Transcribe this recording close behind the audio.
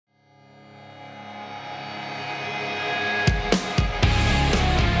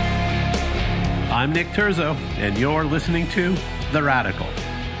I'm Nick Terzo, and you're listening to The Radical.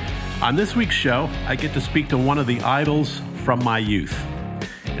 On this week's show, I get to speak to one of the idols from my youth,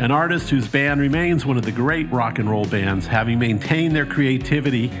 an artist whose band remains one of the great rock and roll bands, having maintained their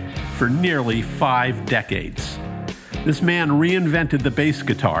creativity for nearly 5 decades. This man reinvented the bass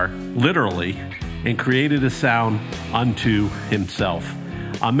guitar, literally, and created a sound unto himself.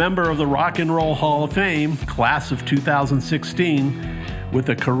 A member of the Rock and Roll Hall of Fame, class of 2016, with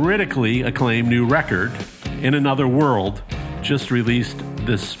a critically acclaimed new record, In Another World, just released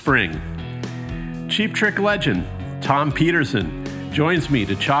this spring. Cheap Trick legend Tom Petersson joins me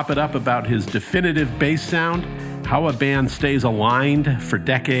to chop it up about his definitive bass sound, how a band stays aligned for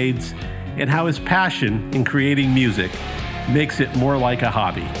decades, and how his passion in creating music makes it more like a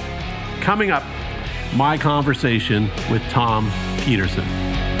hobby. Coming up, my conversation with Tom Petersson.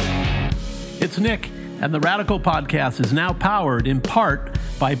 It's Nick, and the Radical Podcast is now powered in part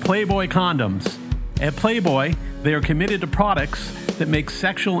by Playboy Condoms. At Playboy, they are committed to products that make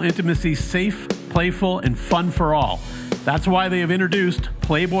sexual intimacy safe, playful, and fun for all. That's why they have introduced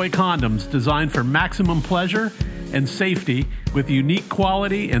Playboy Condoms designed for maximum pleasure and safety with unique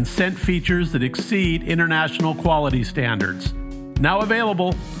quality and scent features that exceed international quality standards. Now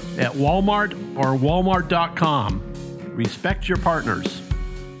available at Walmart or Walmart.com. Respect your partners.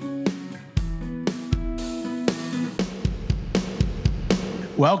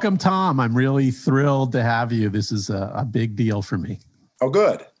 Welcome, Tom. I'm really thrilled to have you. This is a big deal for me. Oh,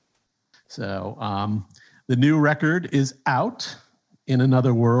 good. So the new record is out, In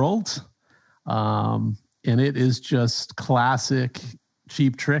Another World. And it is just classic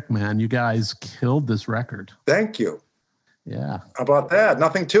Cheap Trick, man. You guys killed this record. Thank you. Yeah. How about that?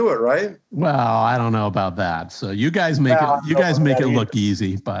 Nothing to it, right? Well, I don't know about that. So you guys make it look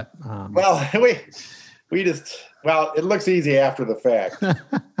easy, but it looks easy after the fact.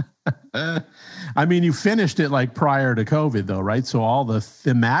 I mean, you finished it like prior to COVID though, right? So all the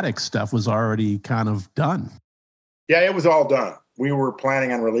thematic stuff was already kind of done. Yeah, it was all done. We were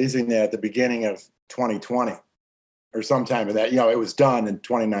planning on releasing that at the beginning of 2020 or sometime of that. It was done in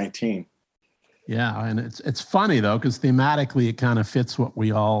 2019. Yeah, and it's funny though, because thematically it kind of fits a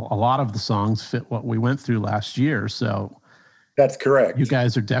lot of the songs fit what we went through last year. So that's correct. You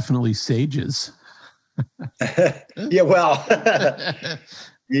guys are definitely sages. Yeah, well,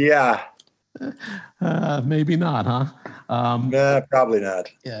 yeah. Maybe not, huh? No, probably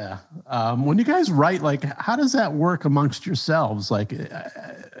not. Yeah. When you guys write, like, how does that work amongst yourselves? Like,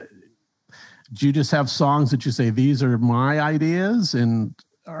 do you just have songs that you say, these are my ideas,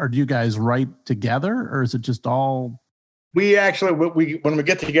 or do you guys write together, or is it just all? We actually, when we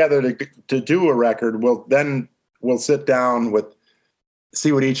get together to do a record, we'll sit down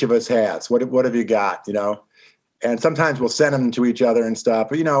see what each of us has. What have you got, And sometimes we'll send them to each other and stuff.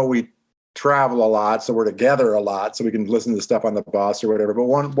 But, we travel a lot, so we're together a lot, so we can listen to stuff on the bus or whatever. But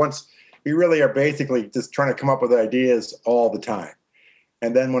once we really are basically just trying to come up with ideas all the time.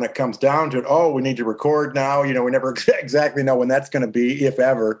 And then when it comes down to it, we need to record now. We never exactly know when that's going to be, if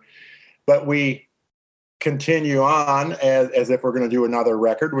ever. But we continue on as if we're going to do another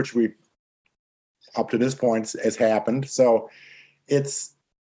record, which we, up to this point, has happened. So it's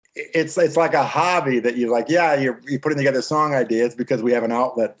like a hobby that you're putting together song ideas because we have an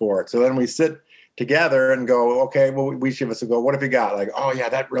outlet for it. So then we sit together and go, okay, well, we should go, what have you got? Like, oh yeah,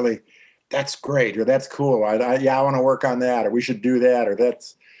 that's great, or that's cool. I want to work on that, or we should do that, or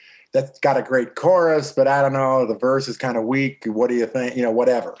that's got a great chorus, but I don't know, the verse is kind of weak. What do you think?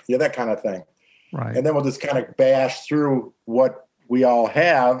 Whatever. Yeah, that kind of thing. Right. And then we'll just kind of bash through what we all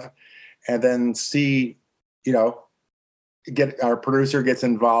have, and then see, our producer gets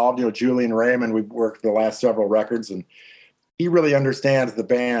involved. Julian Raymond, we've worked the last several records, and he really understands the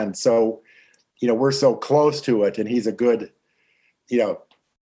band. So, we're so close to it, and he's a good,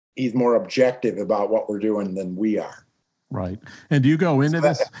 he's more objective about what we're doing than we are. Right. And do you go into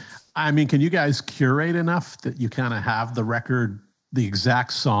this? I mean, can you guys curate enough that you kind of have the record, the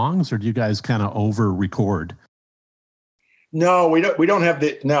exact songs, or do you guys kind of over record? No, we don't have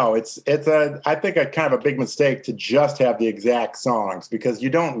I think a kind of a big mistake to just have the exact songs, because you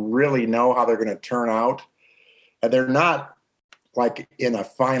don't really know how they're going to turn out. And they're not like in a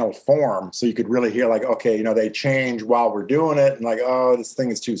final form. So you could really hear like, okay, they change while we're doing it, and like, oh, this thing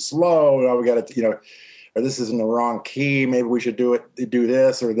is too slow. Oh, we got to, or this is in the wrong key. Maybe we should do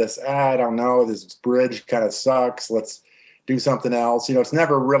this or this. I don't know. This bridge kind of sucks. Let's do something else. It's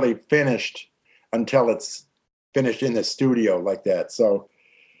never really finished until it's finished in the studio like that. So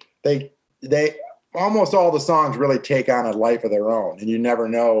they almost all the songs really take on a life of their own, and you never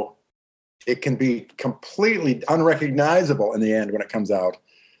know. It can be completely unrecognizable in the end when it comes out.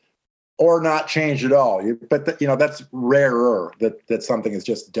 or not changed at all. But that's rarer that something is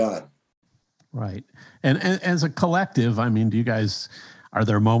just done. Right. And as a collective, I mean, are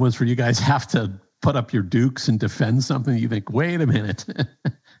there moments where you guys have to put up your dukes and defend something you think, wait a minute?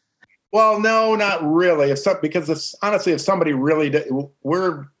 Well, no, not really. Honestly, if somebody really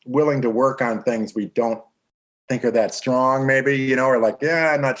we're willing to work on things we don't think are that strong, maybe, or like,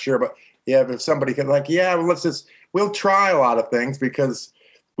 yeah, I'm not sure, but yeah, if somebody could like, yeah, well, we'll try a lot of things because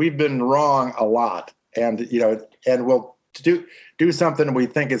we've been wrong a lot, and we'll do something we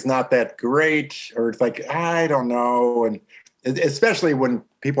think is not that great, or it's like, I don't know, and especially when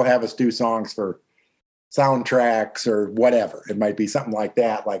people have us do songs for soundtracks or whatever, it might be something like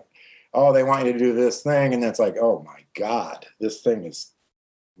that, like, oh, they want you to do this thing, and it's like, oh my God, this thing is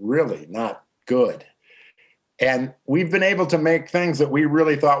really not good. And we've been able to make things that we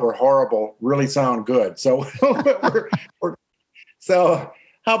really thought were horrible really sound good. So, so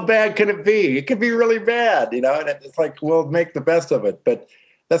how bad can it be? It could be really bad, and it's like, we'll make the best of it. But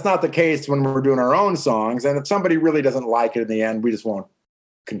that's not the case when we're doing our own songs. And if somebody really doesn't like it in the end, we just won't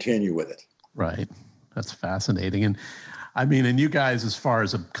continue with it. Right. That's fascinating. And I mean, and you guys, as far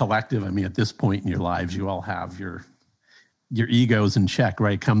as a collective, I mean, at this point in your lives, you all have your egos in check,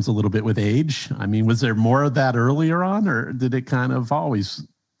 right? Comes a little bit with age. I mean, was there more of that earlier on, or did it kind of always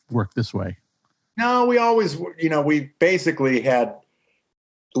work this way? No, we always, we basically had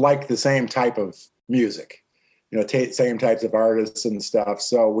like the same type of music, same types of artists and stuff.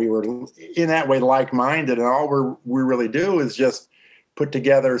 So we were in that way like-minded, and all we really do is just put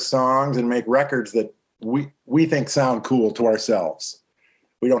together songs and make records that we think sound cool to ourselves.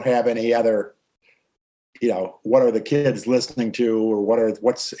 We don't have any other, what are the kids listening to, or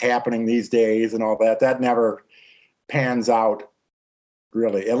what's happening these days and all that. That never pans out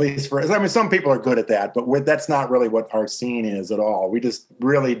really, at least some people are good at that, but that's not really what our scene is at all. We just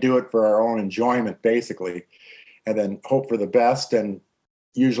really do it for our own enjoyment, basically, and then hope for the best. And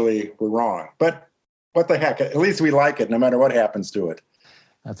usually we're wrong, but what the heck, at least we like it no matter what happens to it.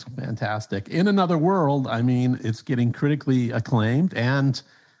 That's fantastic. In Another World, I mean, it's getting critically acclaimed. And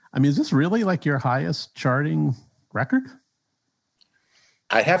I mean, is this really like your highest charting record?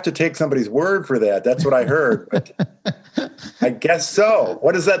 I have to take somebody's word for that. That's what I heard. But I guess so.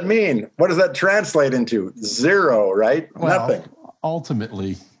 What does that mean? What does that translate into? Zero, right? Well, nothing.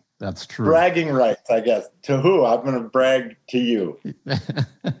 Ultimately, that's true. Bragging rights, I guess. To who? I'm going to brag to you.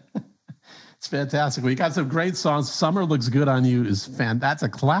 It's fantastic. Well, you got some great songs. Summer Looks Good on You is that's a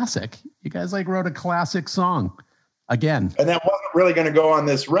classic. You guys wrote a classic song again. And that wasn't really going to go on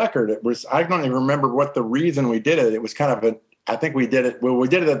this record. I don't even remember what the reason we did it. It was kind of I think we did it. Well, we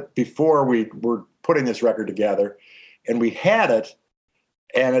did it before we were putting this record together, and we had it.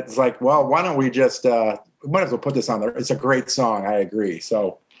 And it's like, well, why don't we just, we might as well put this on there. It's a great song. I agree.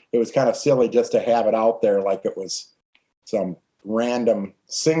 So it was kind of silly just to have it out there like it was some random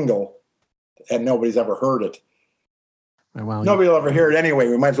single and nobody's ever heard it. Well, nobody will ever hear it anyway.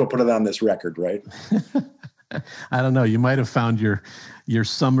 We might as well put it on this record, right? I don't know. You might have found your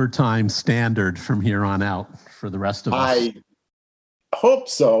summertime standard from here on out for the rest of us. I hope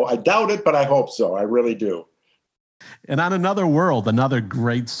so. I doubt it, but I hope so. I really do. And On Another World, another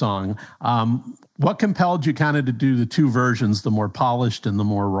great song. What compelled you kind of to do the two versions, the more polished and the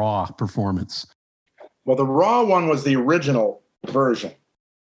more raw performance? Well, the raw one was the original version.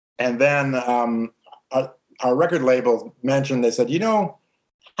 And then our record label mentioned, they said,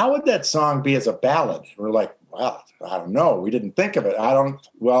 how would that song be as a ballad? We're like, well, I don't know. We didn't think of it.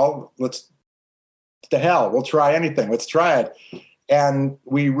 Let's to hell. We'll try anything. Let's try it. And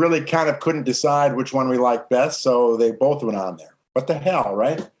we really kind of couldn't decide which one we liked best. So they both went on there. What the hell,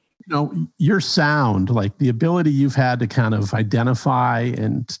 right? Your sound, like the ability you've had to kind of identify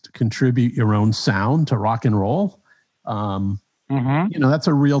and to contribute your own sound to rock and roll. That's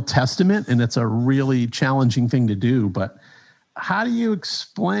a real testament, and it's a really challenging thing to do. But how do you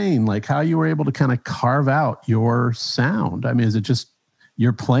explain how you were able to kind of carve out your sound? I mean, is it just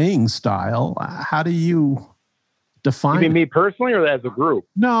your playing style? How do you define You mean me personally or as a group?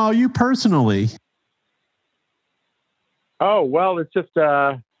 No, you personally. Oh, well, it's just,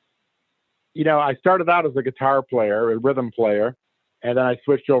 I started out as a guitar player, a rhythm player, and then I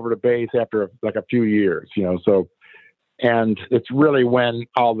switched over to bass after a few years, and it's really when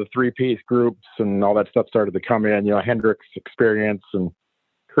all the 3-piece groups and all that stuff started to come in, Hendrix Experience and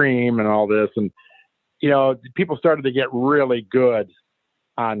Cream and all this. And, people started to get really good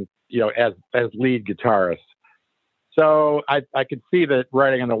on, as lead guitarists. So I could see that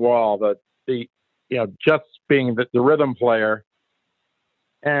writing on the wall that just being the rhythm player,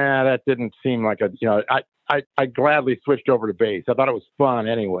 And that didn't seem like I gladly switched over to bass. I thought it was fun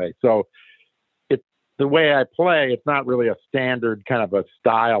anyway. So the way I play, it's not really a standard kind of a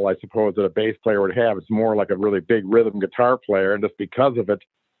style, I suppose, that a bass player would have. It's more like a really big rhythm guitar player. And just because of it,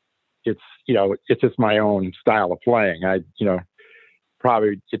 it's just my own style of playing.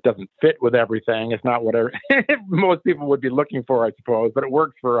 Probably it doesn't fit with everything. It's not whatever most people would be looking for, I suppose, but it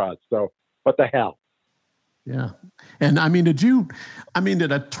works for us. So what the hell? Yeah. And I mean, did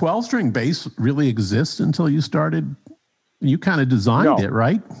a 12-string bass really exist until you started? You kind of designed it,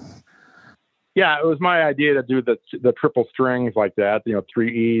 right? Yeah, it was my idea to do the triple strings like that,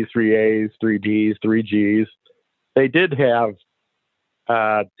 3 E's, 3 A's, 3 D's, 3 G's. They did have,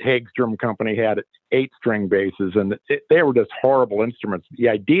 Hagstrom Company had 8-string basses, and they were just horrible instruments. The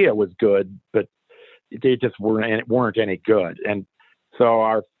idea was good, but they just weren't any good. And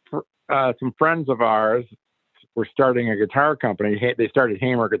so some friends of ours were starting a guitar company. They started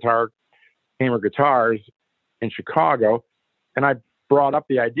Hamer Guitars in Chicago, and I brought up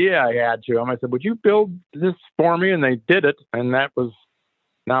the idea I had to them. I said, would you build this for me? And they did it. And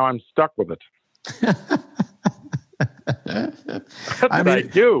now I'm stuck with it. That's what I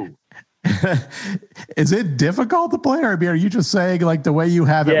do. Is it difficult to play, or are you just saying like the way you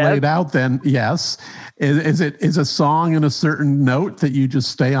have it laid out? Then yes, is a song in a certain note that you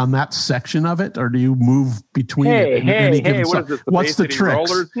just stay on that section of it, or do you move between it? Hey! What is this? What's the trick?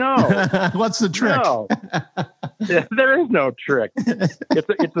 No. What's the trick? No. There is no trick.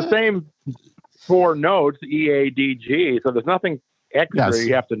 It's the same 4 notes, E, A, D, G. So there's nothing extra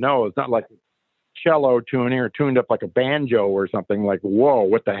you have to know. It's not like cello tuning or tuned up like a banjo or something like, whoa,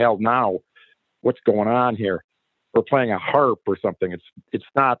 what the hell now? What's going on here? We're playing a harp or something. It's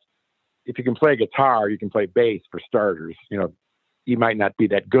not, if you can play guitar, you can play bass for starters. You might not be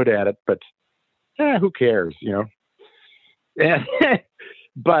that good at it, but who cares,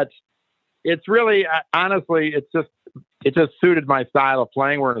 But it's really, honestly, it just suited my style of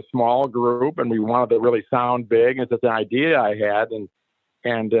playing. We're in a small group and we wanted to really sound big. It's just an idea I had,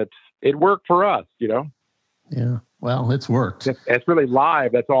 and it worked for us, Yeah. Well, it's worked. It's really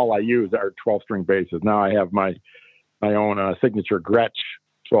live. That's all I use are 12-string basses. Now I have my own signature Gretsch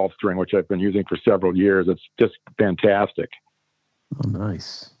 12-string, which I've been using for several years. It's just fantastic. Oh,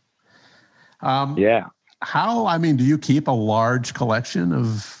 nice. Yeah. Do you keep a large collection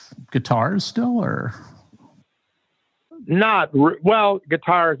of guitars still, or?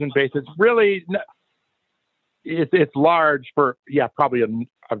 Guitars and basses, really, it's large for, probably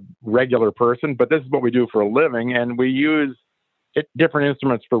a regular person, but this is what we do for a living, and we use different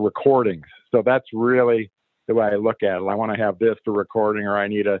instruments for recordings. So that's really the way I look at it. I want to have this for recording, or I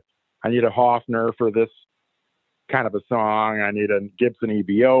need a Hofner for this kind of a song. I need a Gibson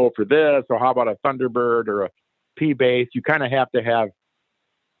EBO for this, or how about a Thunderbird or a P bass? You kind of have to have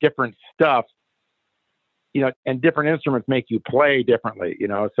different stuff, and different instruments make you play differently,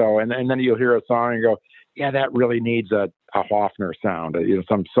 so, and then you'll hear a song and go, yeah, that really needs a Hofner sound,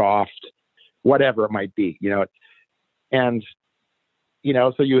 some soft, whatever it might be, and,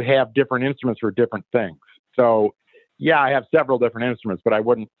 so you have different instruments for different things. So yeah, I have several different instruments, but I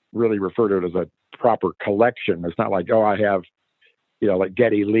wouldn't really refer to it as a proper collection. It's not like, I have, like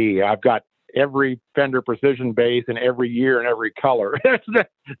Geddy Lee. I've got every Fender Precision bass in every year and every color.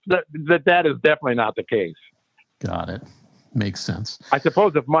 that is definitely not the case. Got it. Makes sense. I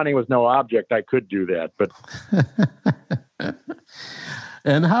suppose if money was no object, I could do that, but.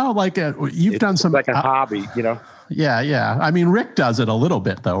 And how, you've done some, like a hobby, Yeah. I mean, Rick does it a little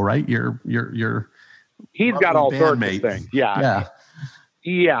bit though, right? He's got all sorts of things. Yeah.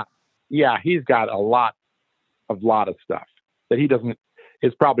 He's got a lot of stuff that he doesn't.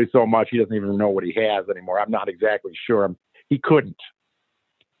 It's probably so much he doesn't even know what he has anymore. I'm not exactly sure. He couldn't,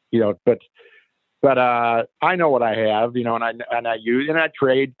 but I know what I have, and I use, and I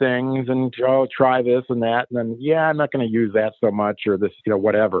trade things and try this and that, and then I'm not going to use that so much, or this,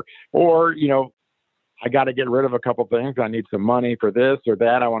 whatever, or I got to get rid of a couple things. I need some money for this or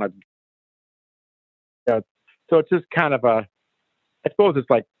that. I want to. So it's just kind of I suppose it's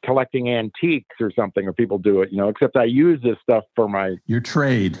like collecting antiques or something, or people do it, except I use this stuff for your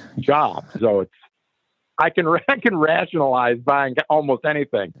trade job. So I can rationalize buying almost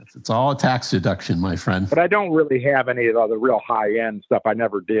anything. It's all a tax deduction, my friend. But I don't really have any of the real high end stuff. I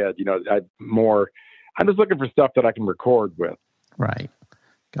never did. I'm just looking for stuff that I can record with. Right.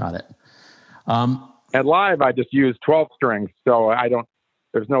 Got it. And live, I just use 12 strings. So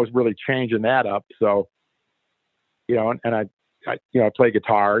there's no really changing that up. So, and I play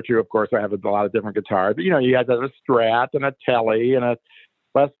guitar too. Of course, I have a lot of different guitars. But, you have a Strat and a Tele and a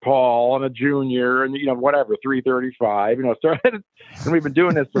Les Paul and a Junior and, whatever, 335, started, and we've been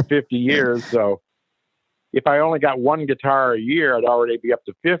doing this for 50 years. So if I only got one guitar a year, I'd already be up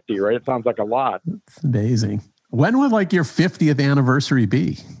to 50, right? It sounds like a lot. It's amazing. When would your 50th anniversary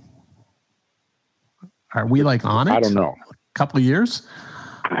be? Are we on it? I don't know. A couple of years?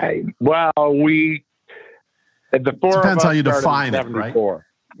 The four Depends of us how you started define in it, right? 74.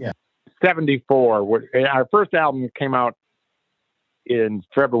 Yeah. 74. Our first album came out in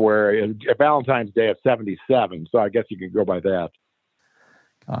February, Valentine's Day of 77. So I guess you could go by that.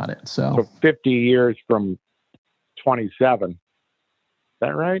 Got it. So 50 years from 27. Is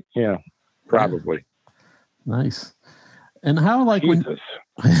that right? Yeah, probably. Yeah. Nice. And how when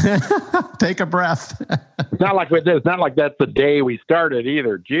take a breath. It's not like that's the day we started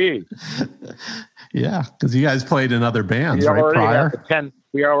either. Gee. Yeah, because you guys played in other bands, right?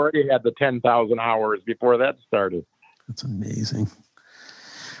 We already had the 10,000 hours before that started. That's amazing.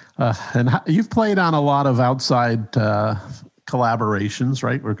 And you've played on a lot of outside collaborations,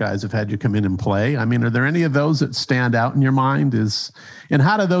 right? Where guys have had you come in and play. I mean, are there any of those that stand out in your mind? And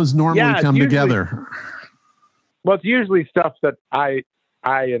how do those normally come together? Well, it's usually stuff that I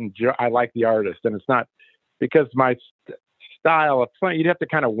enjoy. I like the artist, and it's not because my style of playing. You'd have to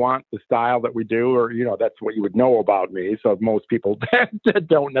kind of want the style that we do, or that's what you would know about me. So most people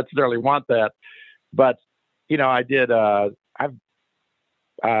don't necessarily want that. But I did.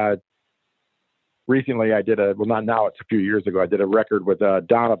 Recently I did not now. It's a few years ago. I did a record with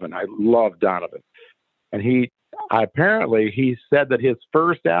Donovan. I love Donovan, and he said that his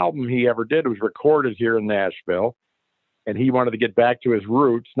first album he ever did was recorded here in Nashville, and he wanted to get back to his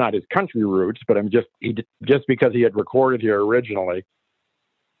roots, not his country roots, but just because he had recorded here originally.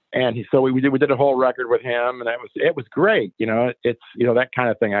 And so we did a whole record with him, and it was great. It's that kind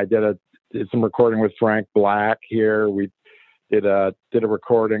of thing. I did some recording with Frank Black here. We did a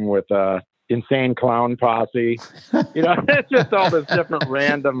recording with Insane Clown Posse. It's just all this different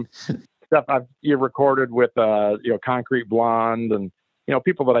random stuff you recorded with Concrete Blonde and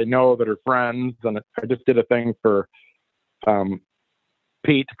people that I know that are friends. And I just did a thing for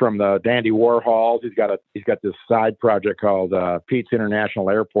Pete from the Dandy Warhols. He's got this side project called Pete's International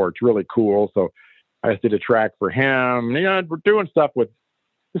Airport. It's really cool. So I just did a track for him. We're doing stuff with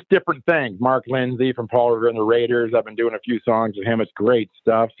just different things. Mark Lindsay from Paul Revere and the Raiders. I've been doing a few songs with him. It's great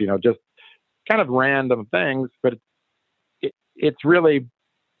stuff. Just kind of random things, but it's really.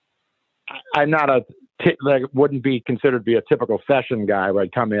 I'm not wouldn't be considered to be a typical session guy where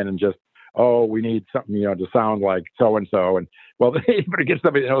I'd come in and just, we need something, to sound like so-and-so. And well, they better get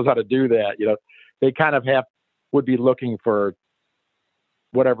somebody that knows how to do that. They kind of would be looking for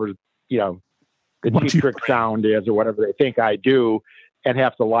whatever, the Cheap Trick sound is or whatever they think I do and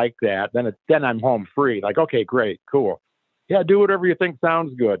have to like that. Then I'm home free. Like, okay, great, cool. Yeah, do whatever you think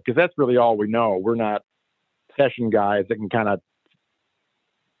sounds good. Cause that's really all we know. We're not session guys that can kind of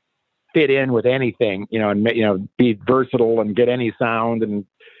fit in with anything, and be versatile and get any sound and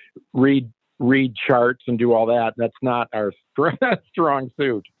read charts and do all that. That's not our strong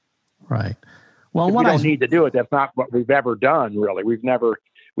suit. Right. Well, we don't need to do it. That's not what we've ever done, really. We never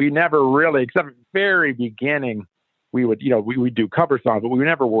really, except at the very beginning, we would, we do cover songs, but we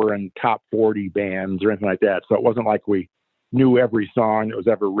never were in top 40 bands or anything like that. So it wasn't like we knew every song that was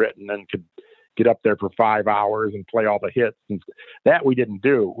ever written and could get up there for 5 hours and play all the hits. And that we didn't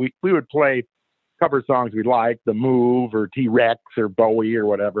do. We would play cover songs we liked, The Move or T-Rex or Bowie or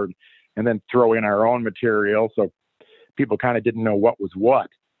whatever, and then throw in our own material. So people kind of didn't know what was what.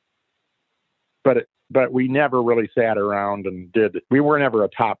 But we never really sat around and we were never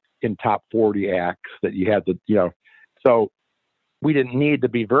top 40 acts that you had to, so we didn't need to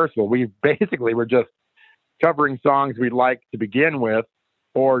be versatile. We basically were just covering songs we liked to begin with,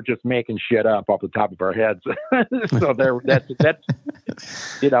 or just making shit up off the top of our heads. So that's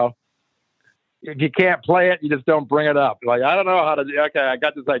if you can't play it, you just don't bring it up. Like, I don't know how to do. Okay, I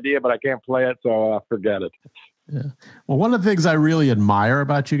got this idea, but I can't play it, so forget it. Yeah. Well, one of the things I really admire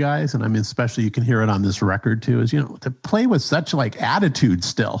about you guys, and I mean, especially you can hear it on this record too, is to play with such attitude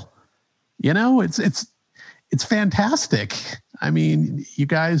still. It's fantastic. I mean, you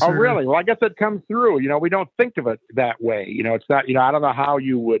guys. Oh, really? Well, I guess it comes through. We don't think of it that way. It's not. I don't know how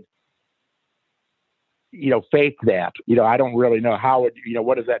you would. Fake that. I don't really know how it.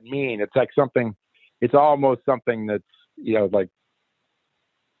 What does that mean? It's like something. It's almost something that's like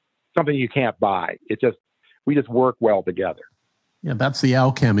something you can't buy. We just work well together. Yeah, that's the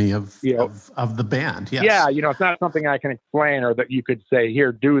alchemy of the band. Yes. Yeah, it's not something I can explain or that you could say,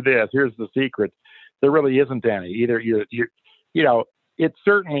 here, do this. Here's the secret. There really isn't any. Either it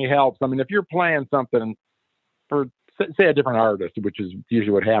certainly helps. I mean, if you're playing something for say a different artist, which is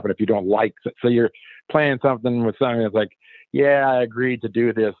usually what happens if you don't like. So you're playing something with something that's like, yeah, I agreed to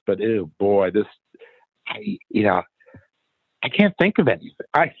do this, but oh boy, I can't think of anything.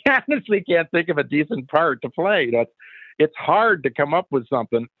 I honestly can't think of a decent part to play. It's hard to come up with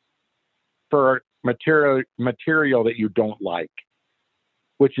something for material that you don't like,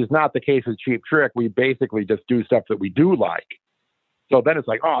 which is not the case with Cheap Trick. We basically just do stuff that we do like. So then it's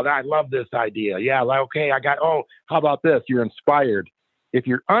like, oh, I love this idea. Yeah, okay, how about this? You're inspired. If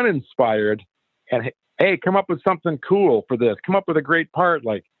you're uninspired and, hey, come up with something cool for this, come up with a great part,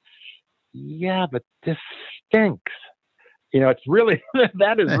 like, yeah, but this stinks. It's really,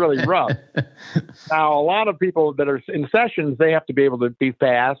 that is really rough. Now, a lot of people that are in sessions, they have to be able to be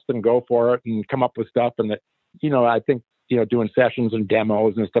fast and go for it and come up with stuff. And I think, doing sessions and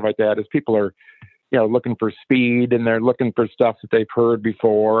demos and stuff like that is people are, looking for speed and they're looking for stuff that they've heard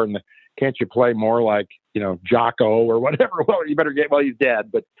before. And can't you play more like, Jocko or whatever? Well, you better he's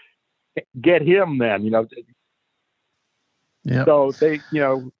dead, but get him then, Yeah. So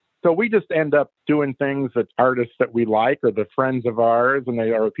so we just end up doing things that artists that we like or the friends of ours,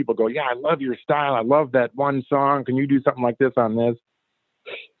 and people go, yeah, I love your style. I love that one song. Can you do something like this on this?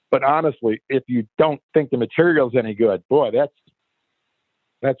 But honestly, if you don't think the material's any good, boy, that's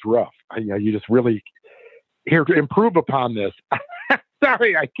rough. You just really here to improve upon this.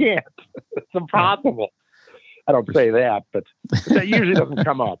 Sorry, I can't. It's impossible. I don't say that, but that usually doesn't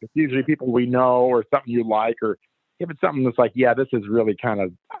come up. It's usually people we know or something you like, or if it's something that's like, yeah, this is really kind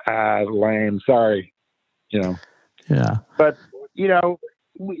of lame. Sorry, Yeah. But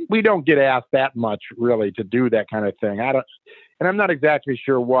we don't get asked that much really to do that kind of thing. And I'm not exactly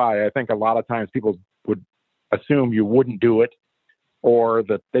sure why. I think a lot of times people would assume you wouldn't do it, or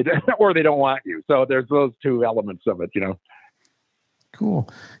that they don't want you. So there's those two elements of it, Cool.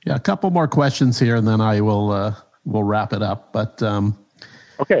 Yeah, a couple more questions here, and then I will we'll wrap it up. But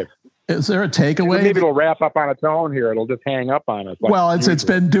okay. Is there a takeaway? Maybe it'll wrap up on its own here. It'll just hang up on us. Well, it's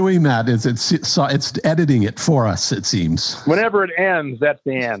been doing that. It's editing it for us, it seems. Whenever it ends, that's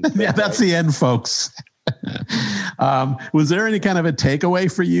the end. Yeah, that's the end, folks. Was there any kind of a takeaway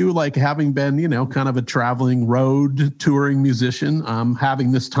for you, like having been, kind of a traveling road touring musician,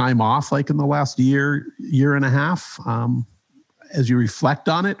 having this time off, like in the last year and a half? As you reflect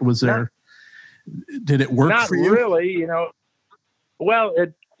on it, did it work for you? Not really,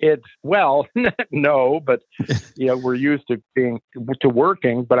 Well, no, but we're used to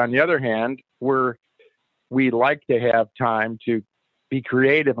working. But on the other hand, we like to have time to be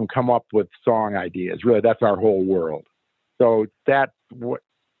creative and come up with song ideas. Really, that's our whole world. So that's what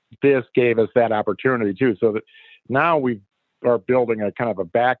this gave us, that opportunity too. So that now we are building a kind of a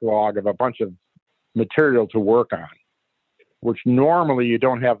backlog of a bunch of material to work on, which normally you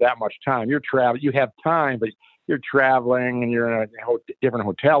don't have that much time. You have time, but you're traveling and you're in a different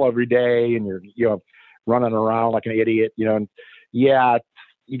hotel every day, and you're running around like an idiot, and yeah,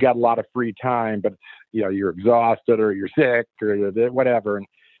 you got a lot of free time, but you're exhausted or you're sick or whatever, and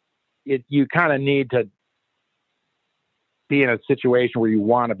you kind of need to be in a situation where you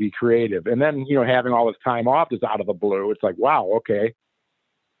want to be creative. And then having all this time off is out of the blue. It's like, wow, okay,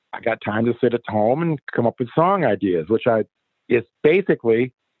 I got time to sit at home and come up with song ideas, which is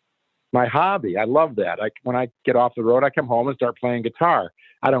basically my hobby. I love that. When I get off the road, I come home and start playing guitar.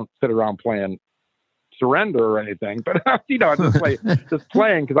 I don't sit around playing Surrender or anything, but I just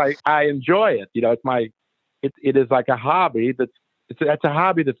playing because I enjoy it. It is like a hobby that's a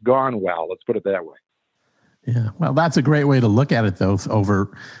hobby that's gone well. Let's put it that way. Yeah. Well, that's a great way to look at it, though,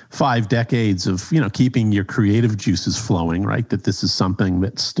 over 5 decades of, keeping your creative juices flowing, right? That this is something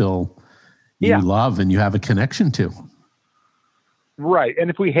that still you love and you have a connection to. Right. And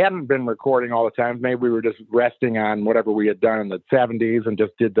if we hadn't been recording all the time, maybe we were just resting on whatever we had done in the 70s and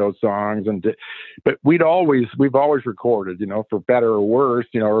just did those songs. But we've always recorded, for better or worse,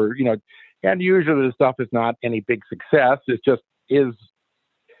 and usually the stuff is not any big success. It just is,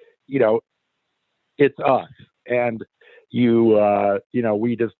 it's us. And we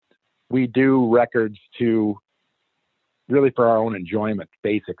do records to really for our own enjoyment,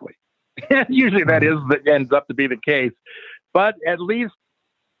 basically. Usually that ends up to be the case. But at least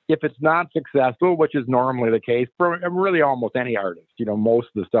if it's not successful, which is normally the case for really almost any artist, most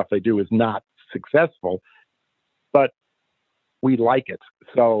of the stuff they do is not successful, but we like it.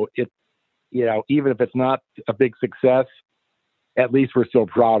 So even if it's not a big success, at least we're still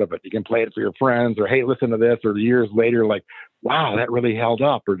proud of it. You can play it for your friends, or, hey, listen to this, or years later, like, wow, that really held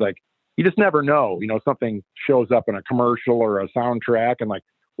up. Or like, you just never know, something shows up in a commercial or a soundtrack and like,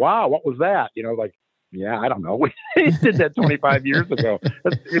 wow, what was that? Yeah, I don't know. We did that 25 years ago,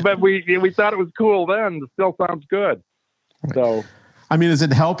 but we thought it was cool then. It still sounds good. Right. So, I mean, does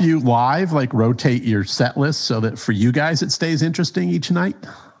it help you live, like rotate your set list so that for you guys it stays interesting each night?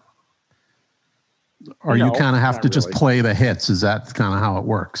 Or you kind of have to just play the hits? Is that kind of how it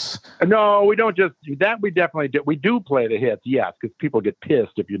works? No, we don't just do that. We definitely do. We do play the hits, yes, because people get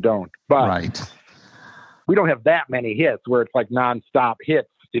pissed if you don't. But right. We don't have that many hits where it's like nonstop hits,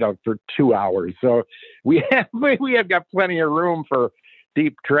 for 2 hours. So we have got plenty of room for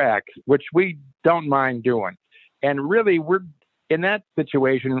deep tracks, which we don't mind doing. And really, we're in that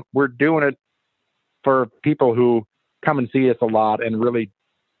situation. We're doing it for people who come and see us a lot and really,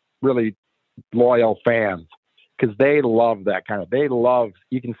 really loyal fans, because they love that kind of.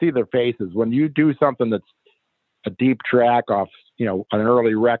 You can see their faces when you do something that's a deep track off, an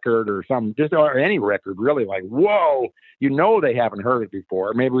early record or or any record, really, like, whoa, they haven't heard it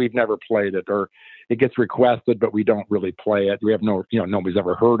before. Maybe we've never played it, or it gets requested, but we don't really play it. We have nobody's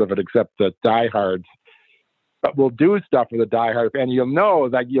ever heard of it except the diehards. But we'll do stuff for the diehard, and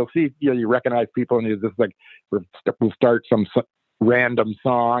you'll see, you recognize people, and it's just like, we'll start some random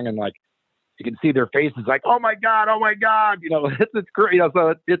song, and like, you can see their faces like, oh my God, it's great.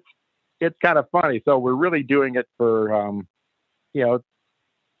 So it's kind of funny. So we're really doing it for,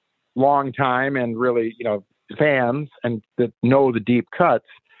 long time, and really, fans and that know the deep cuts.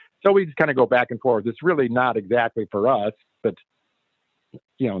 So we just kind of go back and forth. It's really not exactly for us, but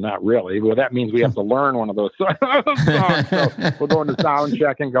not really. Well, that means we have to learn one of those songs. So we'll go into sound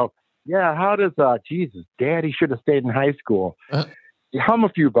check and go, yeah, how does, Jesus, Daddy should have stayed in high school. Hum a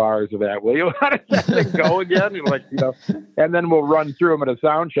few bars of that, will you? How does that thing go again? And then we'll run through them at a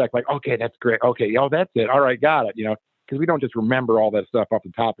sound check. Like, okay, that's great. Okay, that's it. All right, got it. Because we don't just remember all that stuff off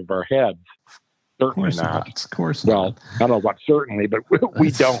the top of our heads. Certainly not. Of course not. Well, I don't know about certainly, but we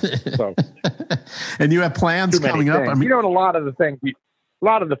don't. So, and you have plans coming up. I mean, a lot of the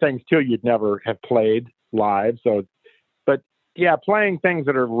things too, you'd never have played live. So, but yeah, playing things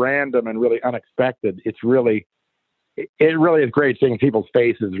that are random and really unexpected. It really is great seeing people's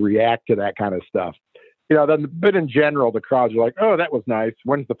faces react to that kind of stuff. But in general, the crowds are like, "Oh, that was nice.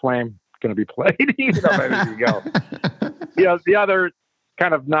 When's the Flame going to be played?" There you go. The other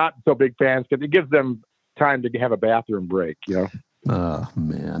kind of not so big fans, because it gives them time to have a bathroom break. Oh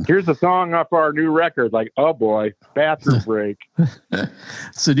man! Here's a song off our new record. Like, oh boy, bathroom break.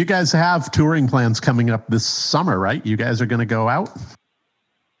 So, do you guys have touring plans coming up this summer? Right? You guys are going to go out.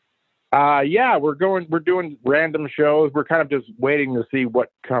 Yeah, we're doing random shows. We're kind of just waiting to see what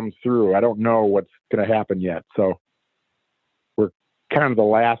comes through. I don't know what's going to happen yet. So we're kind of the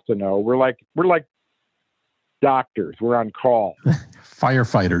last to know. We're like doctors. We're on call.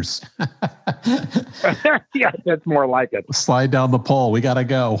 Firefighters. Yeah, that's more like it. Slide down the pole. We got to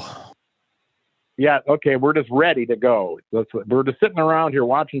go. Yeah. Okay. We're just ready to go. We're just sitting around here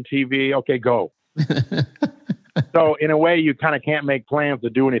watching TV. Okay, go. So in a way, you kind of can't make plans to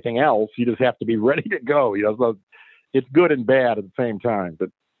do anything else. You just have to be ready to go. So it's good and bad at the same time. But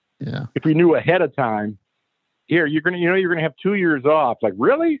yeah, if you knew ahead of time, you're gonna have 2 years off. Like,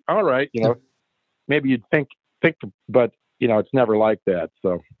 really? All right. Maybe you'd think, but it's never like that.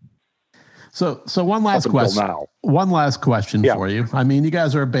 So one last question. One last question for you. I mean, you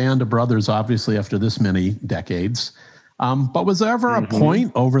guys are a band of brothers, obviously, after this many decades. But was there ever a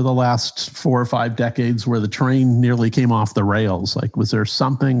point over the last 4 or 5 decades where the train nearly came off the rails? Like, was there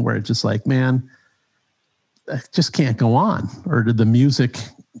something where it's just like, man, I just can't go on? Or did the music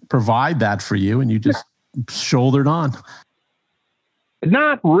provide that for you and you just shouldered on?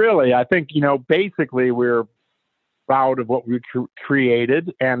 Not really. I think, basically we're proud of what we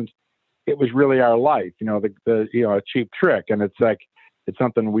created, and it was really our life, a cheap trick. And it's like, it's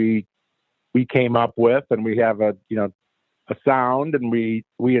something we came up with, and we have a sound, and we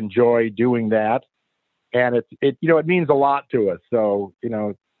enjoy doing that. And it means a lot to us. So,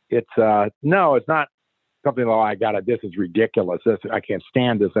 it's not something like, this is ridiculous. I can't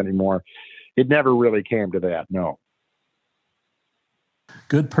stand this anymore. It never really came to that. No.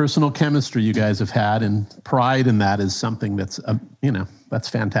 Good personal chemistry you guys have had, and pride in that is something that's, that's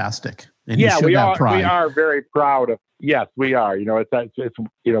fantastic. And yeah, we are very proud of. Yes, we are. It's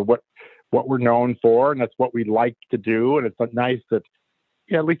what we're known for, and that's what we like to do. And it's nice that,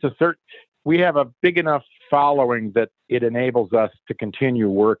 at least we have a big enough following that it enables us to continue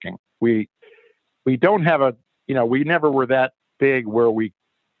working. We don't have we never were that big where we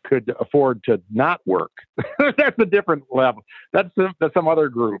could afford to not work. That's a different level. That's some other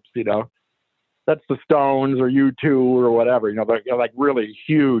groups, that's the Stones or U2 or whatever, they're like really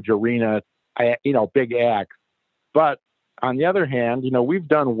huge arena, big acts. But on the other hand, we've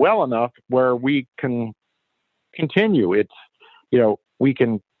done well enough where we can continue. It's, we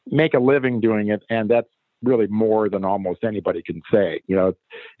can make a living doing it, and that's really more than almost anybody can say.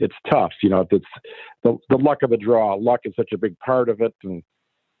 It's tough. It's the luck of the draw. Luck is such a big part of it. And,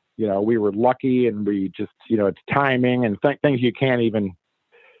 we were lucky, and we just, it's timing and things you can't even,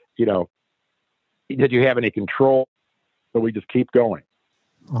 did you have any control? So we just keep going.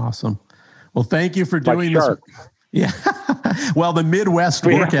 Awesome. Well, thank you for doing this. Sharks. Yeah. Well, the Midwest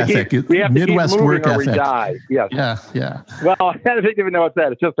work ethic. We have Midwest to keep moving work or ethic. we die. Yes. Yeah. Well, I don't even know what's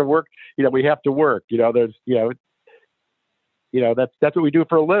that. It's just a work. We have to work. There's, that's what we do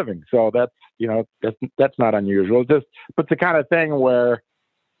for a living. So that's not unusual. But it's the kind of thing where,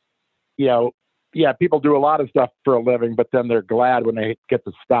 people do a lot of stuff for a living, but then they're glad when they get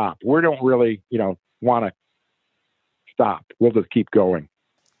to stop. We don't really, want to stop. We'll just keep going.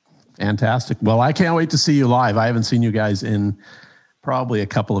 Fantastic. Well, I can't wait to see you live. I haven't seen you guys in probably a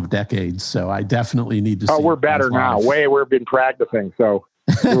couple of decades, so I definitely need to see you. Oh, we're better now. We've been practicing, so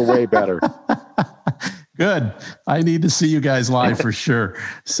we're way better. Good. I need to see you guys live for sure.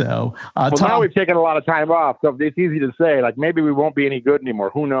 So, Tom, now we've taken a lot of time off, so it's easy to say, like, maybe we won't be any good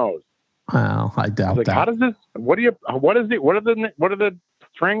anymore. Who knows? Well, I doubt that. How does this? What are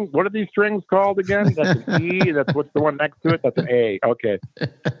these strings called again? That's an E. That's what's the one next to it. That's an A. Okay.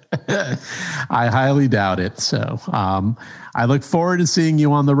 I highly doubt it. So I look forward to seeing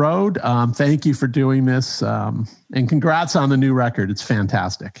you on the road. Thank you for doing this, and congrats on the new record. It's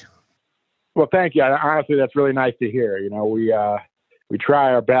fantastic. Well, thank you. Honestly, that's really nice to hear. We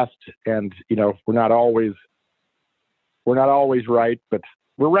try our best, and we're not always right, but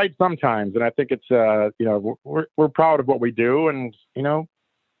we're right sometimes. And I think it's we're proud of what we do, and we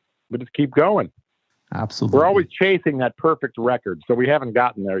just keep going. Absolutely. We're always chasing that perfect record, so we haven't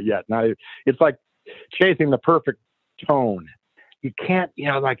gotten there yet. It's like chasing the perfect tone. You can't,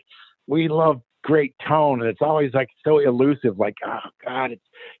 we love great tone, and it's always like so elusive. Like, oh God, it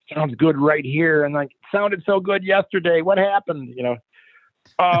sounds good right here, and like it sounded so good yesterday. What happened?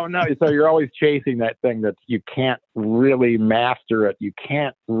 Oh no! So you're always chasing that thing that you can't really master it. You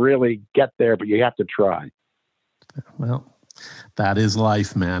can't really get there, but you have to try. Well, that is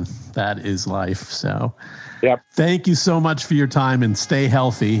life, man. That is life. So, yep. Thank you so much for your time, and stay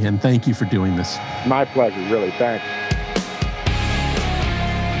healthy. And thank you for doing this. My pleasure, really. Thanks.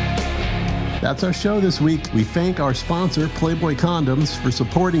 That's our show this week. We thank our sponsor, Playboy Condoms, for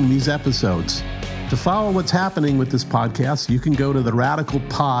supporting these episodes. To follow what's happening with this podcast, you can go to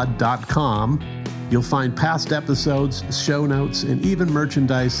theradicalpod.com. You'll find past episodes, show notes, and even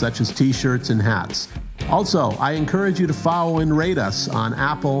merchandise such as t-shirts and hats. Also, I encourage you to follow and rate us on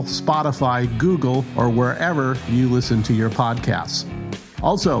Apple, Spotify, Google, or wherever you listen to your podcasts.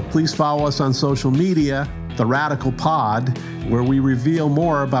 Also, please follow us on social media, The Radical Pod, where we reveal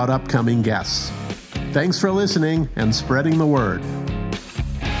more about upcoming guests. Thanks for listening and spreading the word.